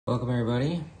Welcome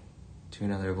everybody to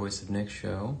another Voice of Nick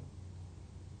show.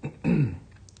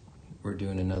 We're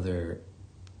doing another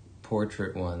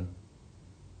portrait one.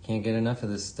 Can't get enough of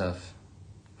this stuff.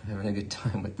 I'm having a good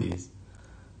time with these.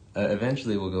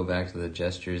 Eventually we'll go back to the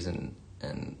gestures and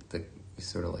the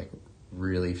sort of like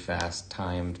really fast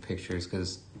timed pictures,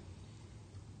 because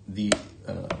the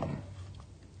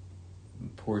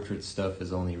portrait stuff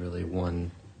is only really one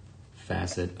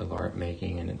facet of art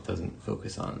making, and it doesn't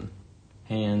focus on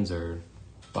hands or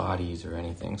bodies or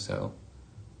anything, so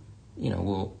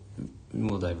we'll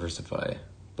diversify.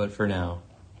 But for now,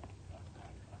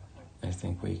 I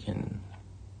think we can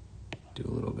do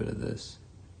a little bit of this.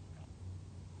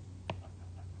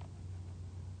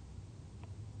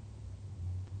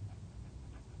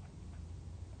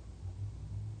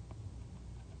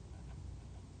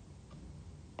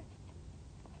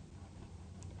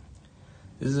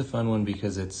 This is a fun one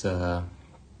because it's a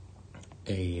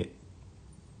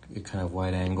kind of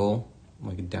wide angle,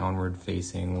 like a downward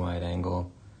facing wide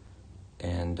angle,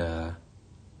 and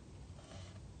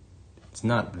it's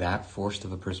not that forced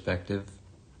of a perspective.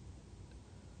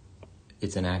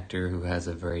 It's an actor who has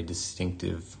a very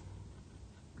distinctive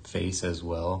face as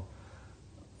well.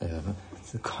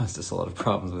 It's caused us a lot of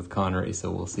problems with Connery,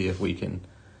 so we'll see if we can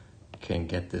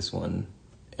get this one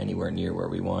anywhere near where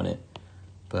we want it.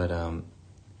 But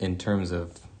in terms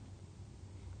of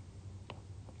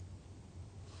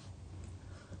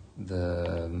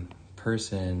the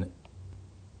person,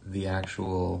 the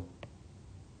actual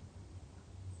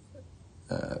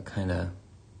kind of,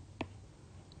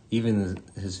 even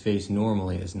his face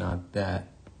normally is not that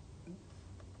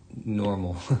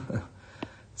normal.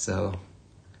 So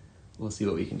we'll see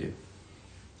what we can do.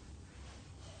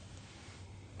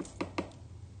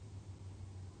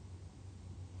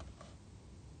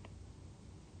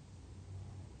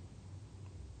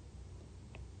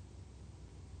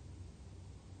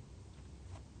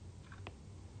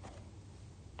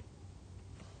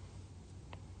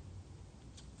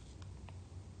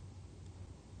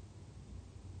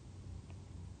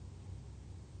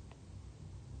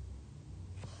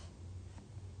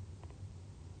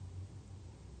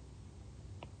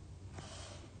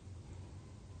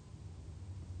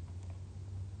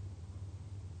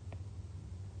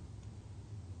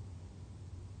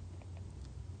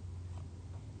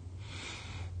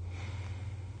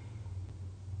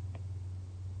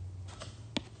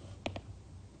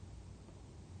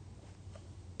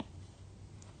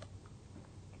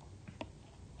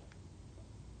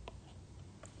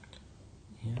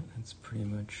 Yeah, that's pretty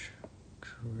much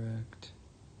correct.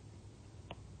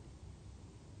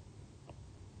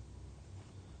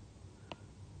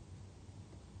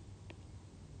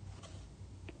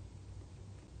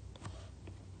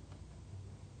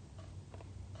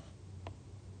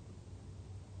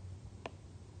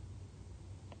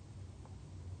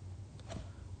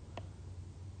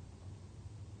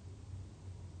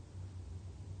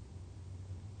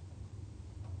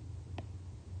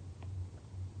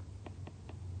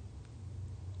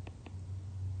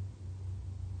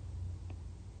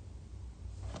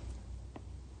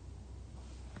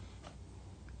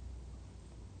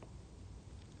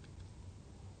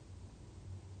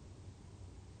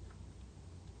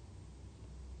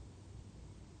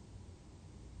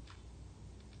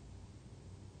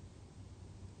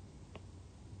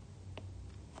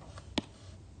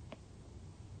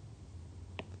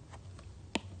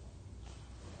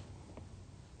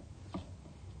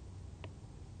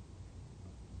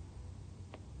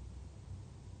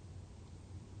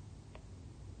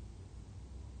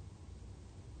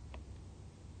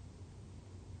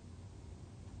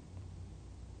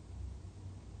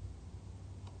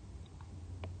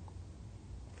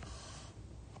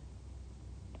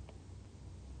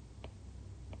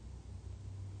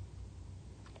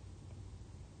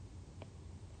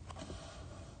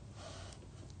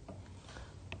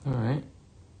 All right.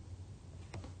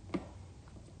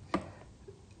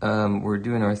 We're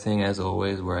doing our thing as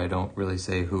always, where I don't really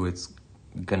say who it's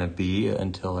gonna be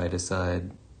until I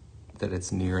decide that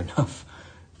it's near enough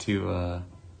to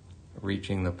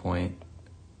reaching the point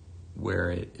where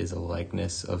it is a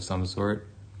likeness of some sort.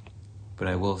 But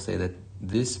I will say that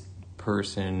this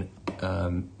person,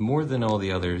 more than all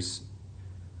the others,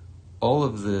 all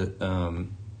of the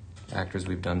actors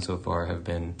we've done so far have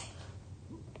been,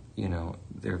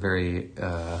 they're very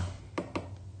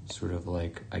sort of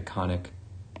like iconic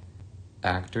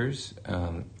actors.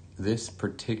 This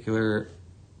particular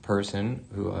person,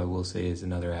 who I will say is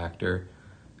another actor,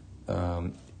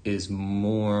 is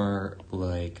more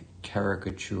like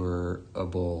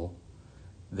caricaturable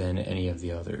than any of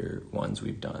the other ones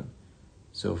we've done.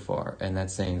 so far, and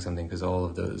that's saying something because all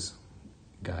of those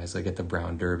guys, like at the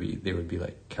Brown Derby, they would be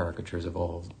like caricatures of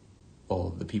all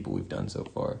of the people we've done so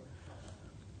far.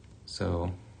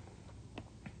 So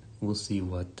we'll see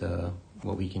what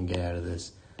we can get out of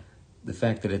this. The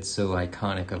fact that it's so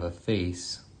iconic of a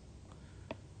face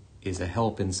is a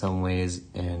help in some ways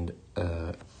and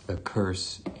a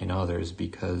curse in others,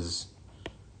 because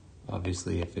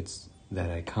obviously if it's that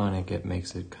iconic, it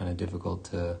makes it kind of difficult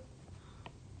to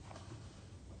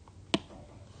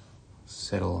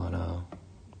settle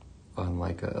on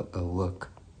like a look.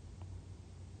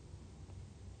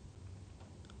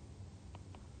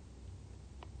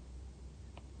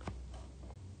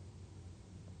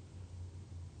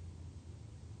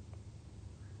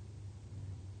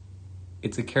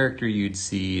 It's a character you'd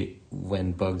see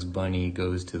when Bugs Bunny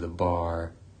goes to the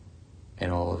bar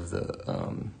and all of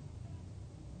the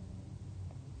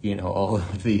all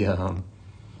of the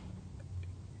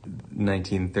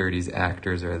 1930s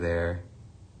actors are there.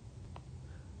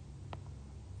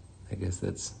 I guess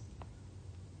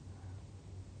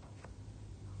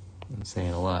I'm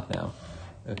saying a lot now.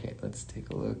 Okay, let's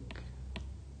take a look.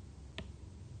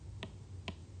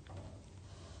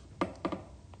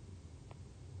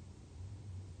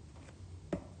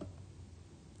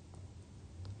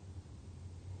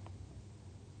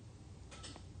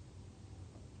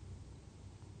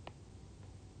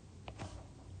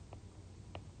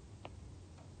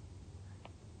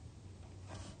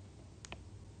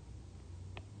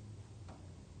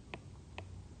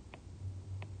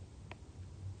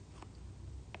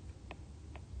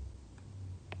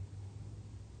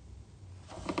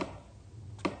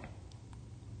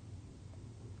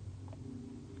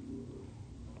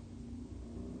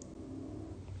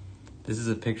 This is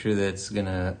a picture that's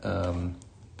gonna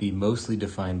be mostly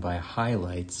defined by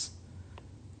highlights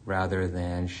rather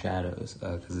than shadows,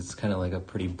 because it's kind of like a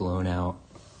pretty blown out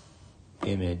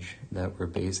image that we're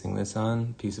basing this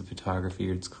on. Piece of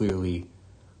photography, it's clearly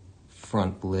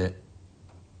front lit,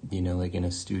 like in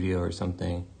a studio or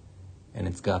something, and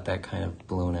it's got that kind of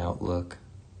blown out look.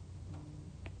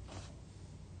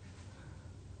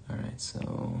 All right,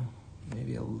 so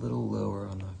maybe a little lower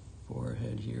on the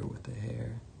forehead here with the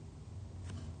hair.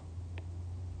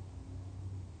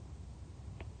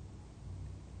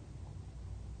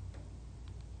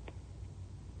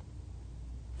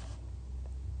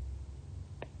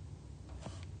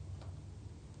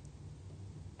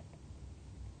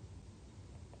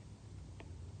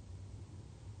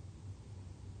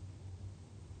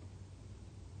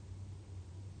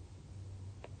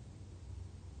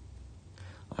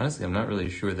 Honestly, I'm not really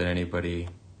sure that anybody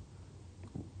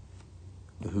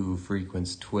who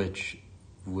frequents Twitch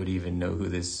would even know who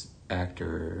this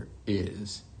actor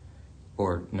is.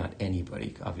 Or not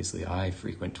anybody. Obviously, I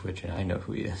frequent Twitch and I know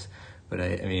who he is. But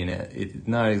I mean, it's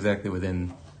not exactly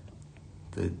within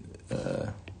the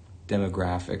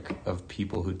demographic of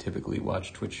people who typically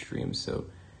watch Twitch streams. So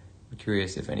I'm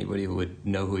curious if anybody would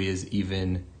know who he is,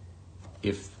 even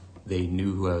if they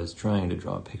knew who I was trying to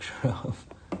draw a picture of.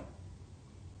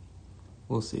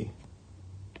 We'll see.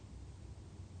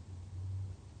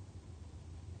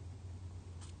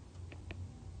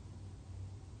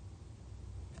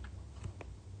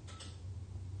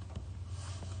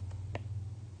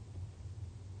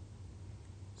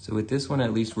 So with this one,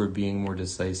 at least we're being more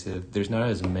decisive. There's not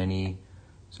as many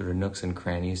sort of nooks and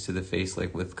crannies to the face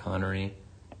like with Connery,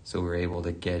 so we're able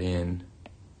to get in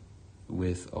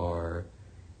with our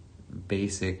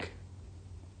basic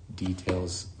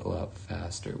details a lot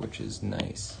faster, which is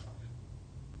nice.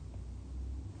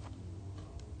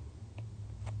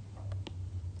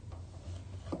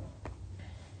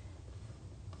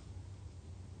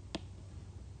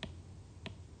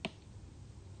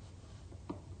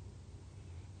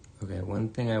 Okay, one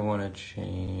thing I want to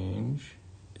change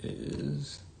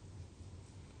is,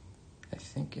 I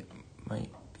think it might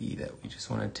be that we just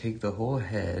want to take the whole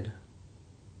head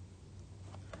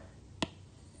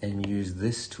and use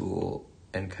this tool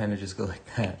and kind of just go like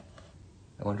that.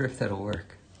 I wonder if that'll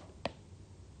work.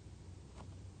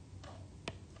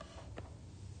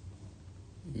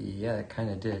 Yeah, it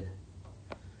kind of did.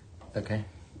 Okay.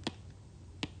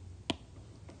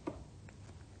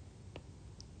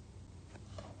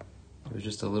 It was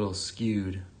just a little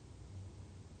skewed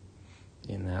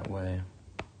in that way.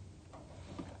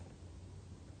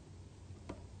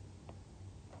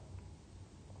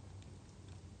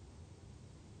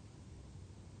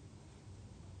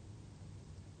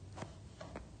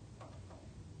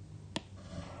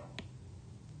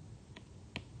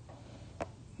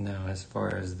 Now, as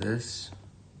far as this,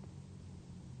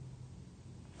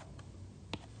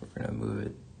 we're going to move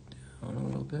it down a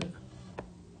little bit.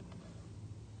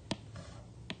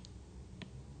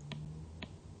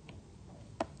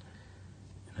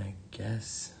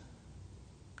 guess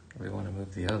we want to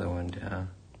move the other one down.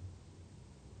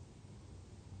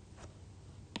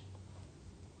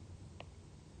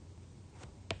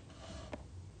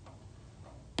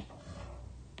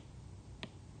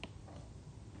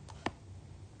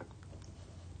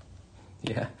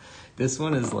 Yeah, this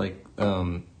one is like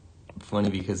funny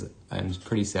because I'm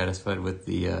pretty satisfied with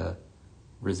the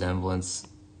resemblance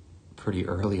pretty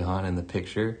early on in the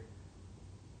picture.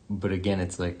 But again,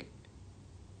 it's like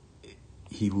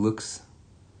he looks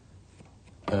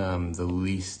the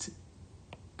least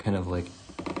kind of like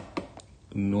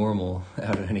normal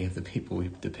out of any of the people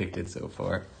we've depicted so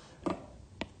far.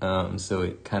 So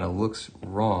it kind of looks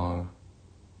wrong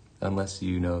unless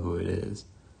you know who it is,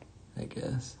 I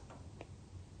guess.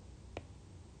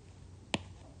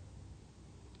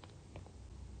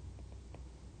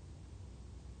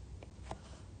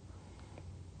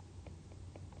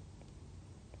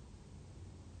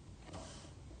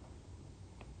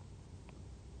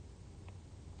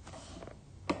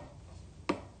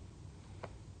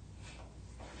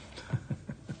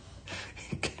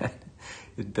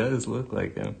 It does look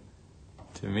like him,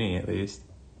 to me at least.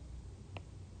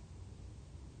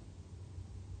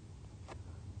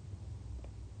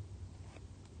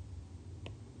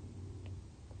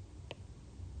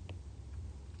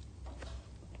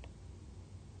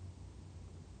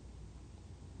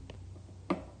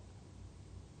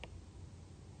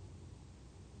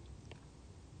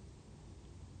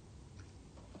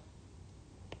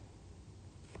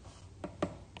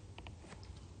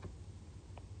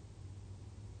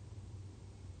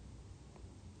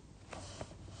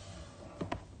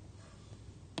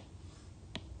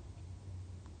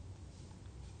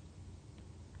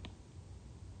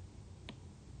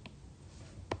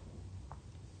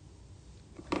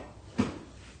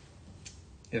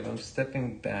 If I'm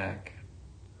stepping back,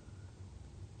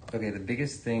 okay, the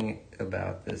biggest thing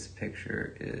about this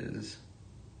picture is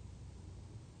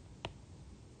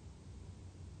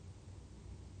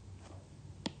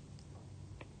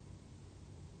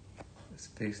this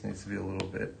face needs to be a little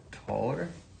bit taller.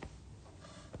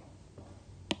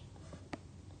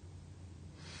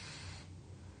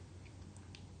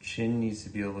 Chin needs to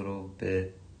be a little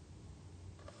bit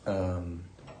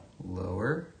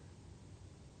lower.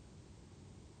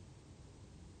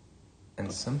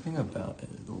 And something about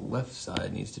the left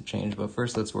side needs to change, but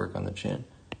first let's work on the chin.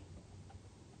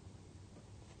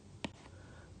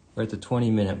 We're at the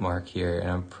 20-minute mark here,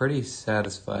 and I'm pretty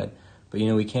satisfied. But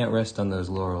we can't rest on those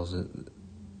laurels.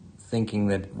 Thinking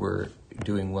that we're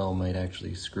doing well might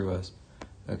actually screw us.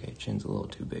 Okay, chin's a little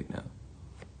too big now.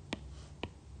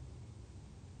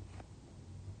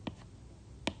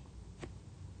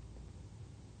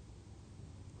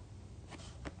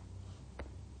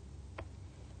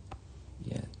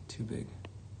 Too big.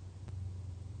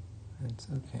 That's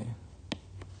okay.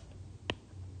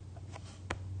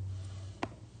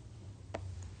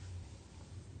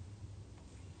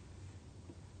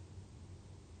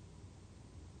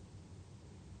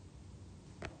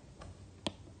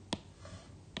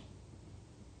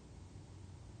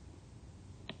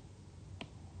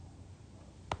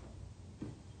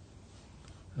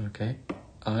 Okay.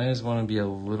 Eyes want to be a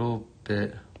little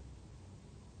bit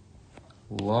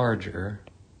larger,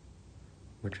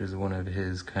 which is one of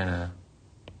his kind of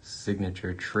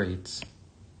signature traits.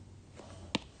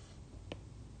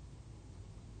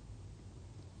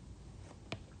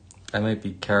 I might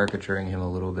be caricaturing him a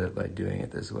little bit by doing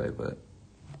it this way, but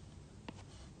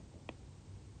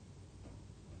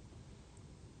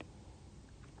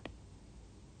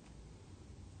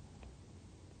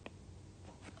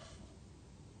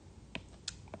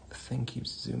the thing keeps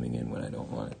zooming in when I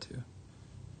don't want it to.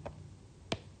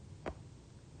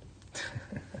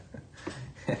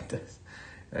 It does.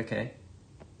 Okay.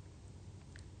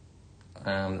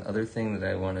 Other thing that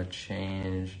I want to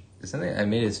change is something. I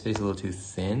made his face a little too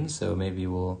thin, so maybe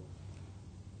we'll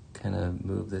kind of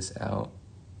move this out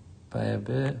by a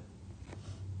bit.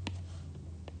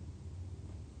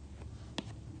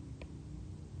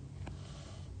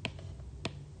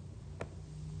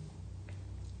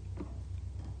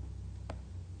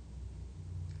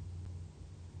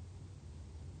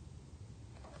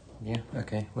 Yeah,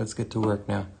 okay, let's get to work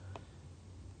now.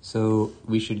 So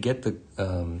we should get the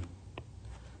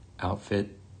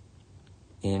outfit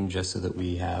in just so that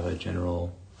we have a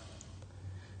general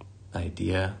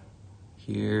idea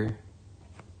here.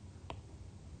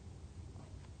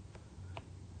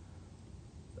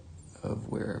 Of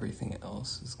where everything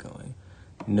else is going.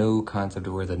 No concept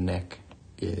of where the neck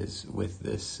is with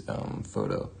this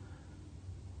photo.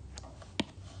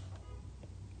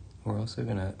 We're also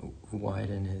gonna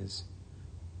widen his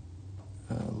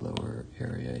lower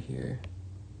area here.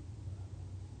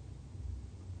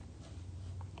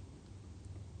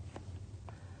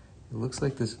 It looks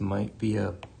like this might be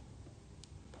a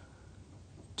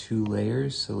 2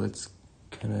 layers, so let's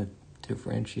kind of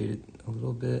differentiate it a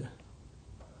little bit.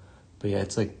 But yeah,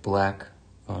 it's like black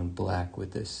on black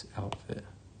with this outfit.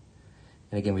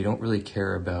 And again, we don't really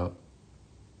care about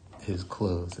his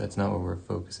clothes. That's not what we're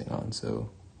focusing on, so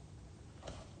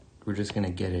we're just gonna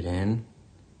get it in,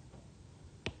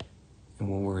 and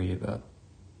we'll worry about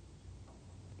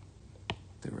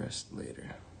the rest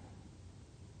later.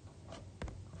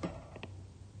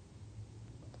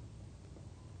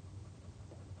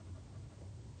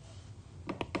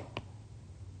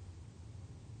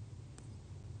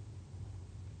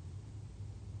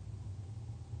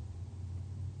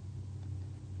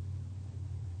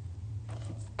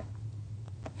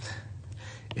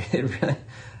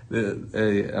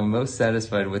 I'm most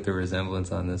satisfied with the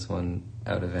resemblance on this one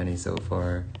out of any so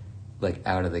far, like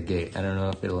out of the gate. I don't know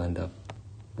if it'll end up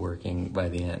working by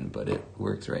the end, but it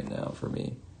works right now for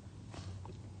me.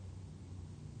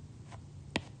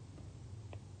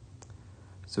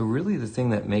 So really the thing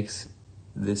that makes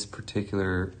this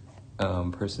particular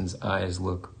person's eyes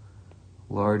look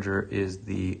larger is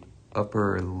the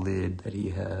upper lid that he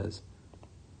has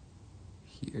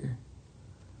here.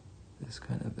 This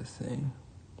kind of a thing.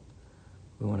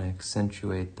 We want to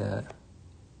accentuate that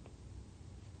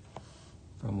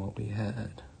from what we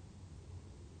had.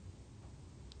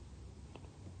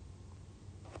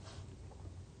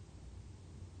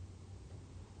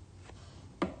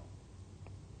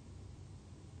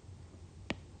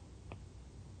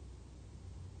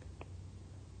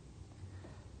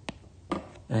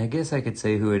 And I guess I could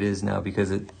say who it is now because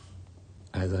it,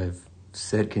 as I've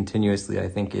said continuously, I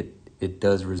think it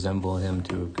does resemble him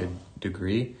to a good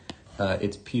degree.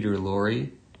 It's Peter LORRE,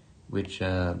 which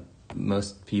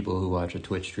most people who watch a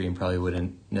Twitch stream probably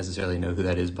wouldn't necessarily know who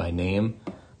that is by name,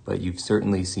 but you've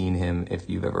certainly seen him if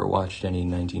you've ever watched any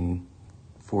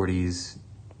 1940s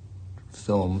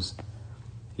films.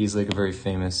 He's like a very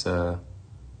famous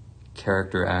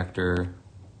character actor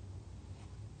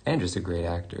and just a great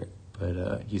actor.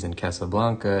 But he's in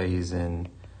Casablanca, he's in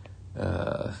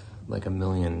like a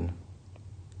million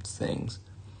things.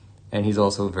 And he's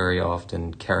also very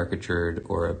often caricatured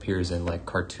or appears in like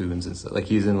cartoons and stuff. Like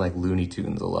he's in like Looney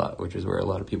Tunes a lot, which is where a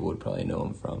lot of people would probably know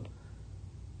him from.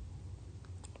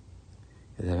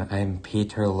 I'm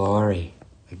Peter LORRE,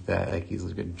 like that. Like he's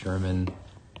like a German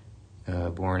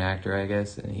born actor, I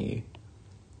guess, and he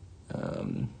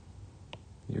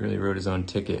really wrote his own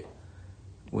ticket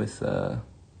with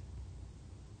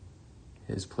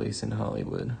his place in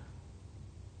Hollywood.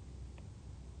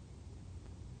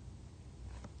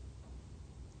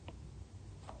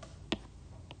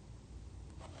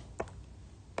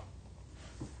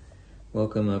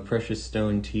 Welcome, Precious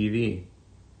Stone TV.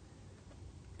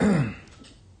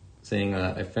 Saying,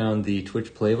 I found the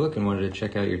Twitch playbook and wanted to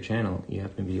check out your channel. You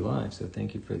happen to be live, so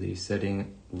thank you for the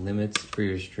setting limits for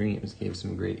your streams. Gave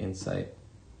some great insight.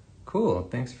 Cool,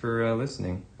 thanks for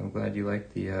listening. I'm glad you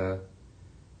liked the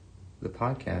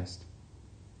podcast.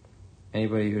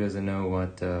 Anybody who doesn't know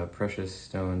what Precious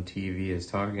Stone TV is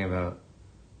talking about,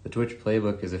 the Twitch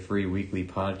playbook is a free weekly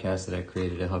podcast that I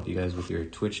created to help you guys with your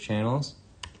Twitch channels.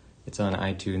 It's on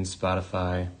iTunes,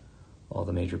 Spotify, all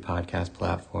the major podcast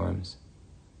platforms.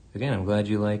 Again, I'm glad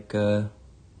you like the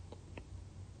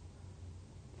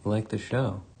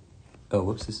show. Oh,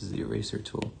 whoops, this is the eraser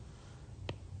tool.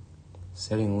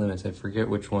 Setting limits. I forget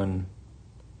which one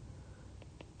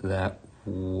that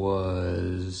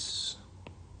was.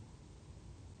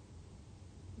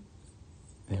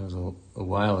 It was a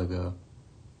while ago.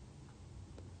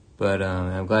 But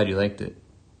I'm glad you liked it.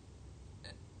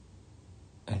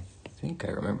 I think I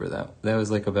remember that. That was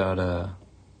like about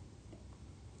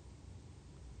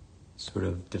sort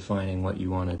of defining what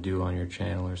you want to do on your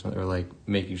channel or something, or like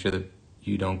making sure that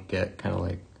you don't get kind of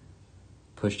like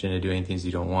pushed into doing things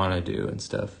you don't want to do and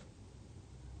stuff.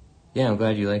 Yeah, I'm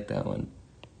glad you liked that one.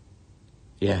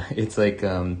 Yeah, it's like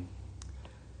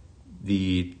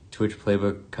the Twitch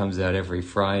playbook comes out every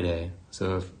Friday.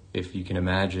 So if you can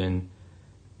imagine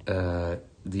the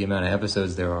amount of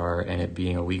episodes there are and it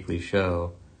being a weekly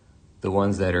show, the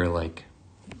ones that are like,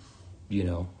 you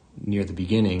know, near the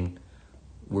beginning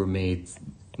were made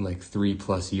like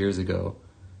 3+ years ago.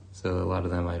 So a lot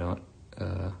of them I don't,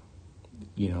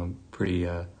 you know, pretty,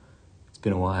 it's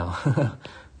been a while.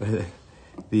 But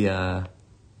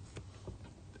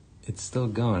it's still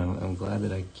going. I'm glad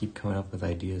that I keep coming up with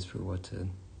ideas for what to,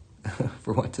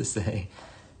 for what to say.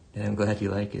 And I'm glad you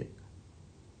like it.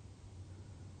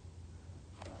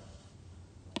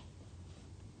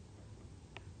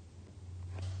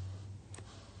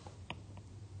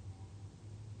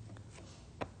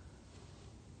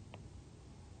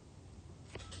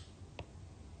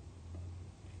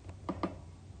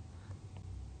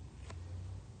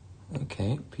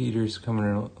 Okay, Peter's coming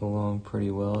along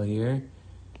pretty well here.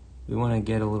 We want to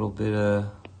get a little bit of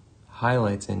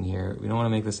highlights in here. We don't want to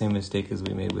make the same mistake as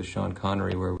we made with Sean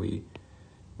Connery, where we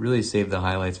really saved the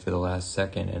highlights for the last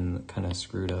second and kind of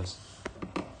screwed us.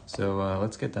 So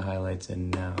let's get the highlights in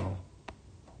now.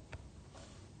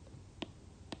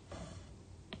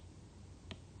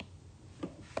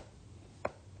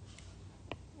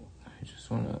 I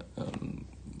just want to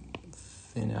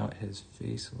thin out his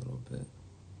face a little bit.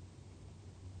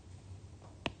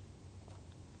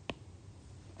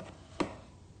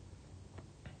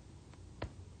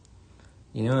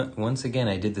 You know what? Once again,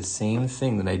 I did the same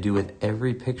thing that I do with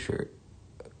every picture,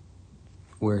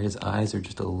 where his eyes are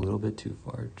just a little bit too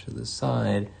far to the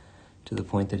side, to the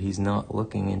point that he's not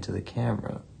looking into the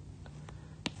camera.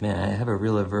 Man, I have a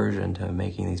real aversion to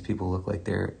making these people look like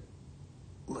they're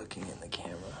looking in the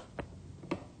camera.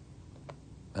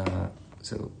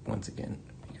 So once again,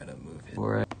 we gotta move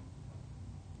it.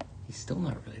 He's still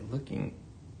not really looking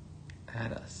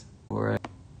at us.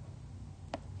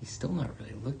 He's still not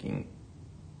really looking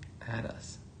at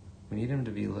us. We need him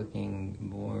to be looking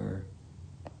more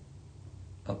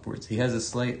upwards. He has a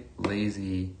slight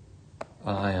lazy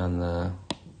eye on the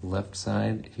left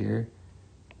side here,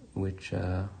 which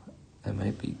I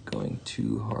might be going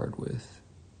too hard with.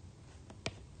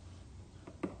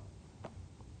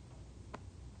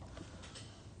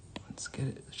 Let's get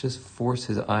it. Let's just force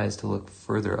his eyes to look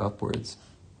further upwards.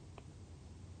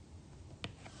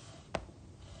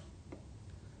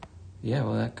 Yeah,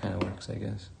 well, that kind of works, I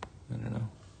guess. I don't know.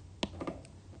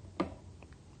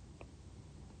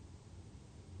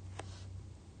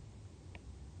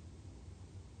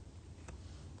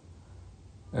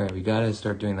 All right, we gotta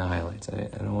start doing the highlights. I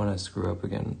don't want to screw up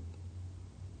again.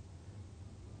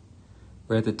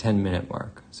 We're at the 10-minute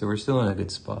mark, so we're still in a good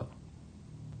spot.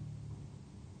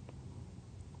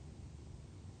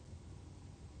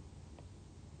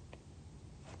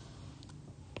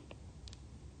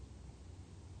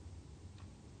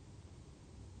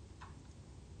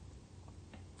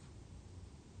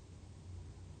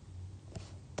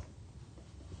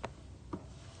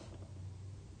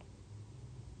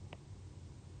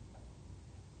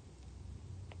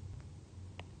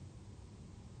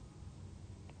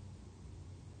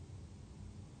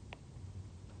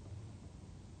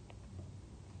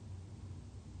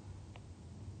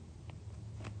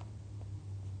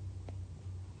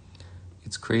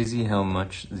 It's crazy how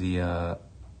much the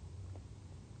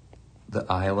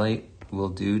highlight will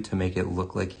do to make it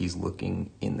look like he's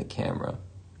looking in the camera.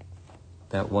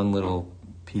 That one little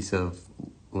piece of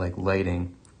like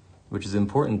lighting, which is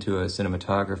important to a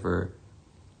cinematographer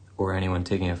or anyone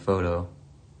taking a photo,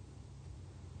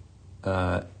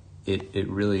 it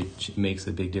really makes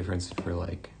a big difference for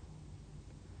like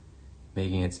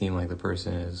making it seem like the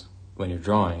person is, when you're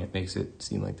drawing, it makes it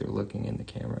seem like they're looking in the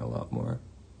camera a lot more.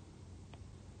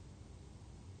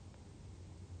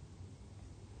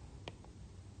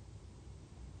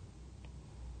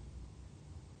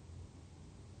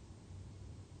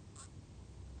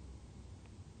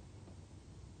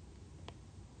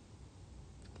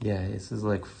 Yeah, this is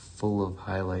like full of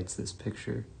highlights, this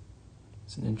picture.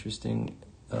 It's an interesting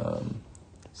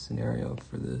scenario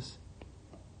for this.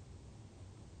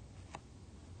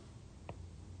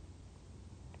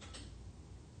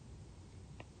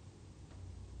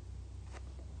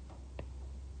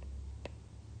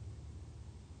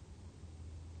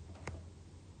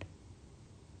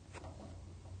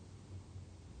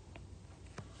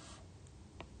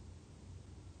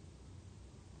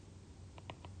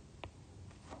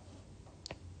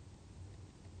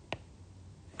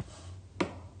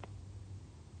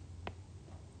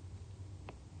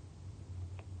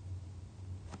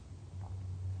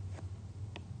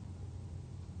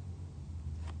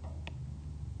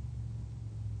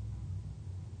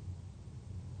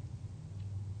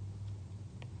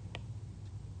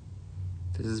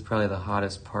 This is probably the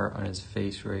hottest part on his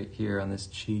face right here on this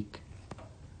cheek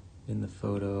in the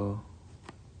photo.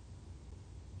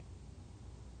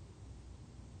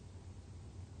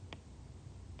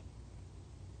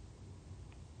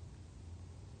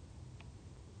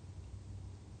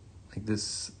 Like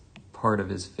this part of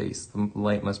his face, the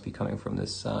light must be coming from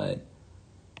this side.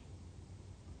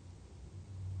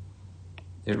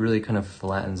 It really kind of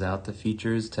flattens out the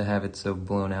features to have it so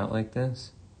blown out like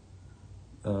this.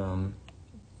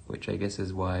 Which I guess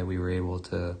is why we were able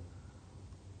to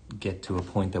get to a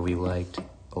point that we liked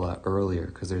a lot earlier,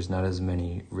 because there's not as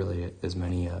many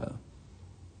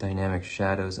dynamic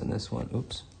shadows in this one.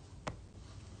 Oops.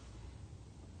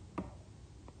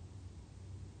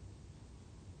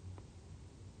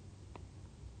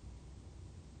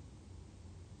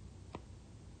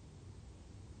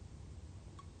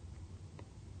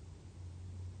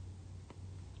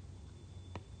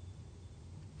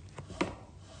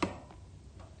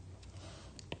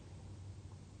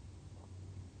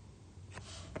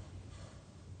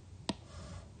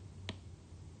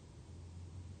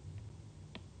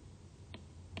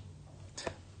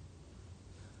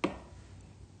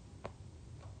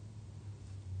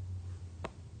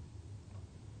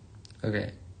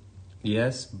 Okay.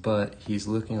 Yes, but he's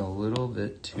looking a little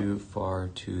bit too far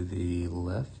to the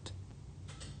left.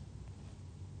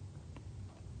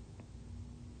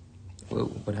 Whoa,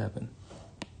 what happened?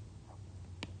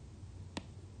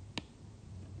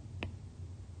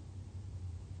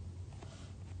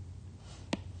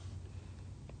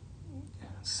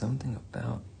 Something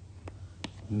about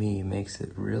me makes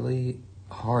it really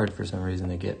hard for some reason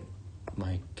to get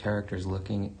my characters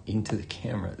looking into the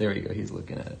camera. There we go, he's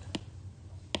looking at it.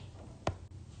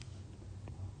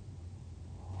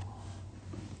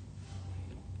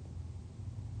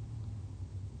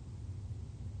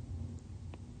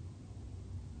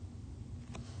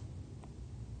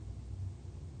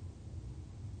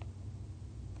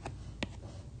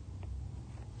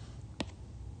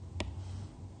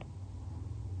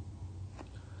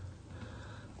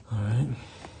 Alright,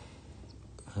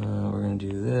 we're going to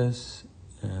do this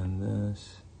and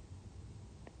this.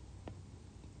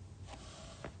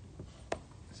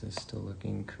 Is this still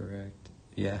looking correct?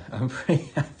 Yeah, I'm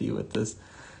pretty happy with this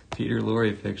Peter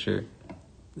Lorre picture.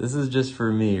 This is just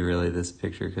for me, really, this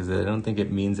picture, because I don't think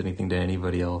it means anything to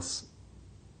anybody else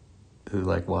who,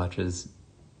 like, watches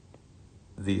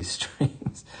these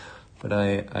streams. But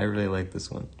I really like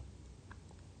this one.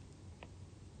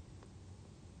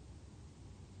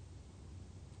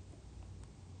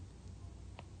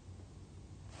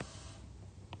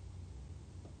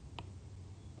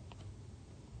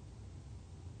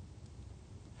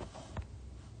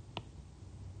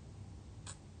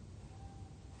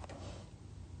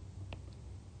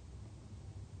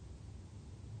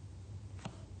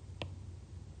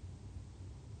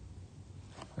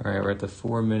 All right, we're at the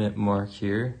 4-minute mark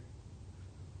here.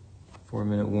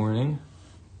 4-minute warning.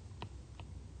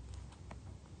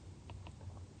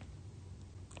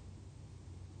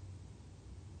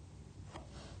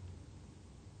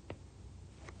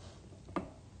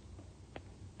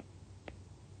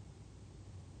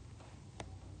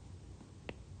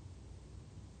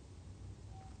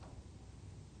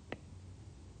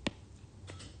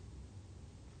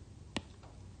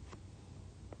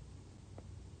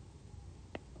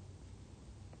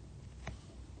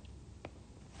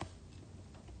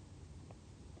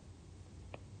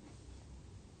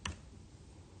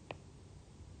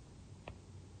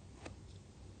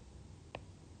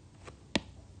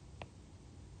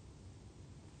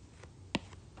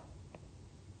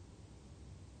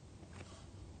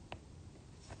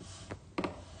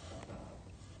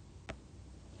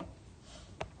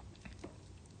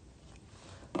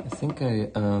 I think I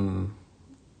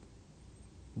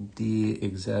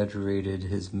de-exaggerated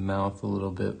his mouth a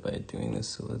little bit by doing this,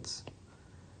 so let's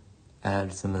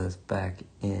add some of this back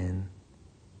in.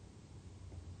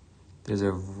 There's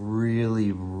a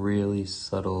really, really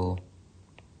subtle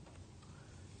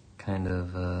kind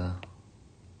of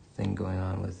thing going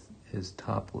on with his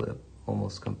top lip,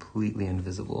 almost completely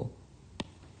invisible.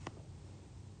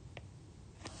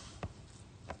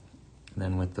 And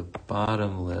then with the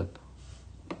bottom lip,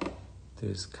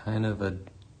 there's kind of a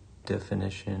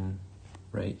definition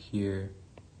right here.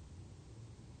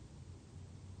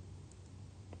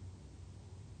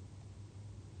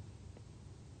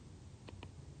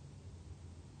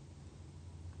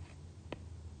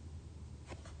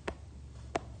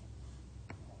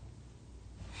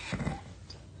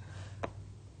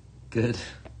 Good.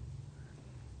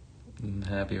 I'm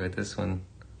happy with this one.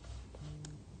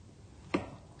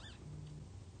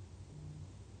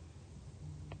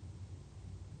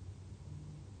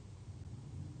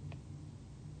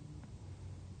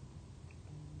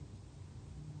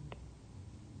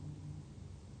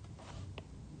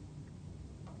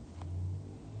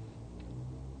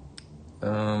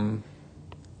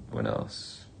 What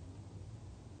else?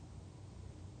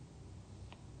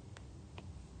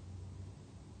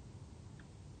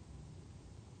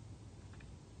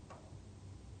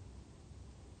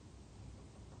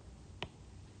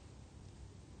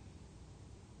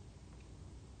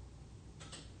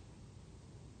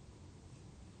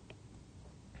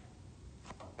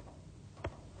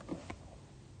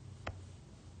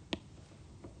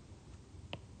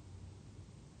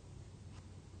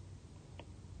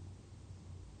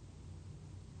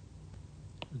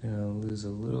 We're going to lose a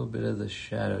little bit of the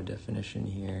shadow definition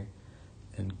here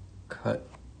and cut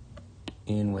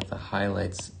in with the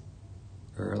highlights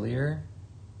earlier.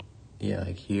 Yeah,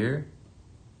 like here.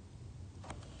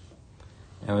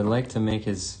 I would like to make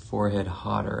his forehead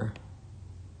hotter.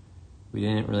 We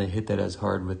didn't really hit that as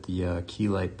hard with the key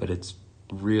light, but it's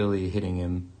really hitting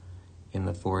him in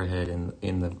the forehead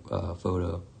in the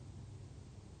photo.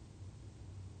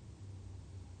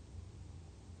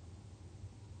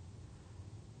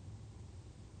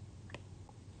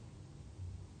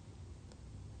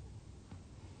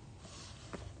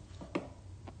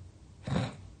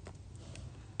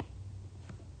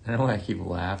 I don't know why I keep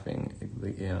laughing.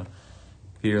 Like, you know,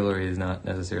 Peter Lorre is not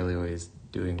necessarily always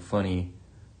doing funny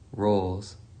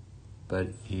roles, but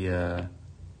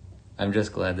I'm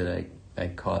just glad that I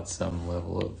caught some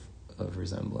level of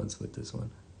resemblance with this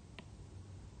one.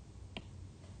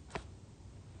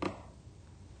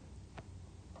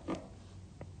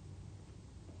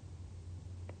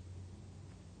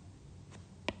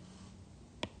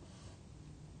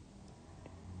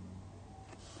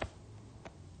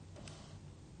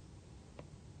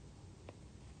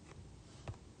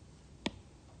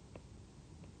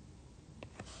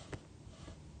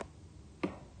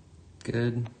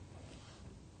 Good.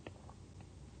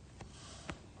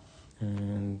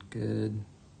 And good.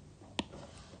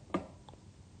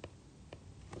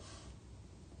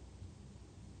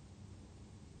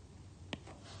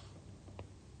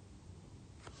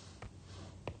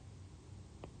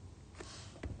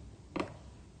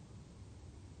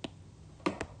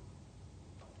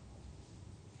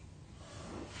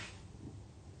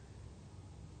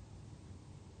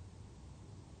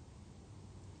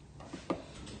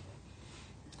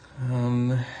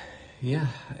 Yeah,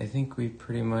 I think we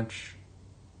pretty much,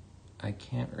 I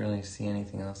can't really see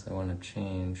anything else I want to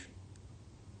change.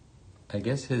 I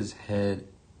guess his head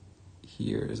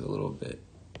here is a little bit,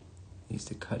 needs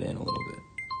to cut in a little bit.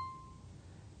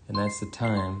 And that's the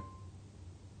time.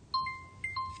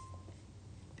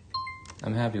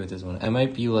 I'm happy with this one. I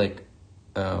might be like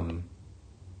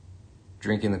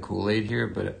drinking the Kool-Aid here,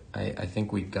 but I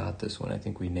think we got this one. I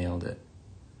think we nailed it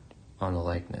on the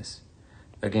likeness.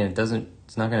 Again,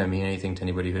 it's not going to mean anything to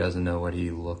anybody who doesn't know what he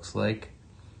looks like,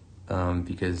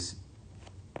 because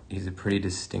he's a pretty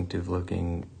distinctive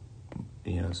looking,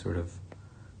 you know, sort of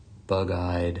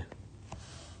bug-eyed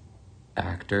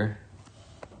actor.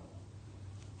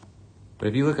 But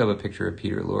if you look up a picture of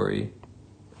Peter Lorre,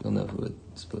 you'll know who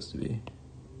it's supposed to be.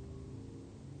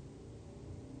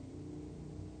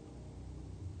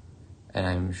 And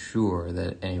I'm sure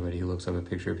that anybody who looks up a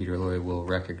picture of Peter Lorre will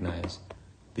recognize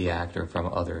the actor from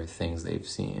other things they've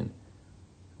seen,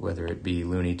 whether it be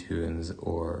Looney Tunes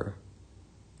or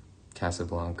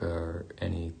Casablanca or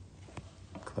any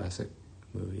classic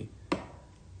movie.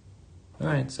 All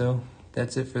right, so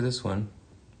that's it for this one.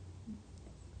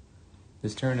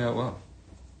 This turned out well.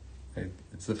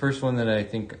 It's the first one that I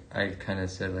think I kind of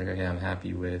said, like, okay, I'm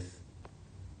happy with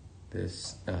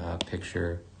this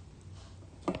picture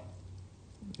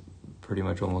pretty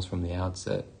much almost from the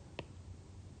outset.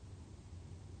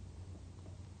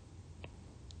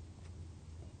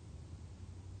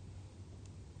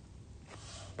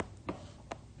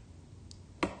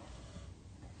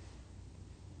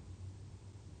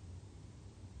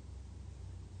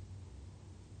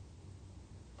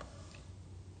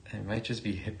 I might just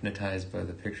be hypnotized by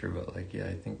the picture, but like, yeah,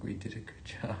 I think we did a good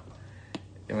job.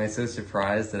 Am I so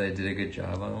surprised that I did a good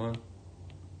job on one?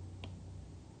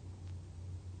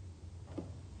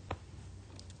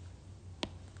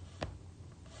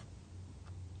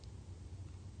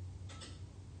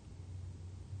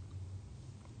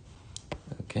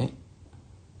 Okay.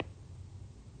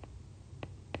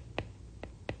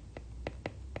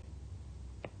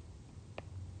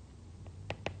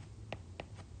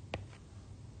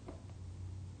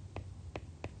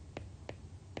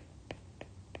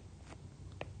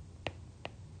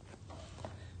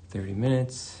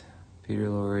 $30, Peter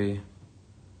Lorre.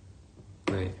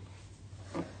 Great.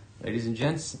 Ladies and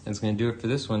gents, that's going to do it for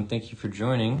this one. Thank you for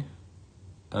joining.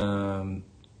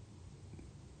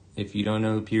 If you don't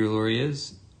know who Peter Lorre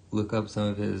is, look up some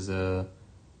of his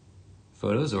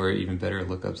photos, or even better,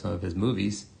 look up some of his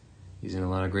movies. He's in a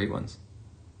lot of great ones.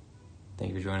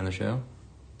 Thank you for joining the show.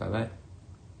 Bye-bye.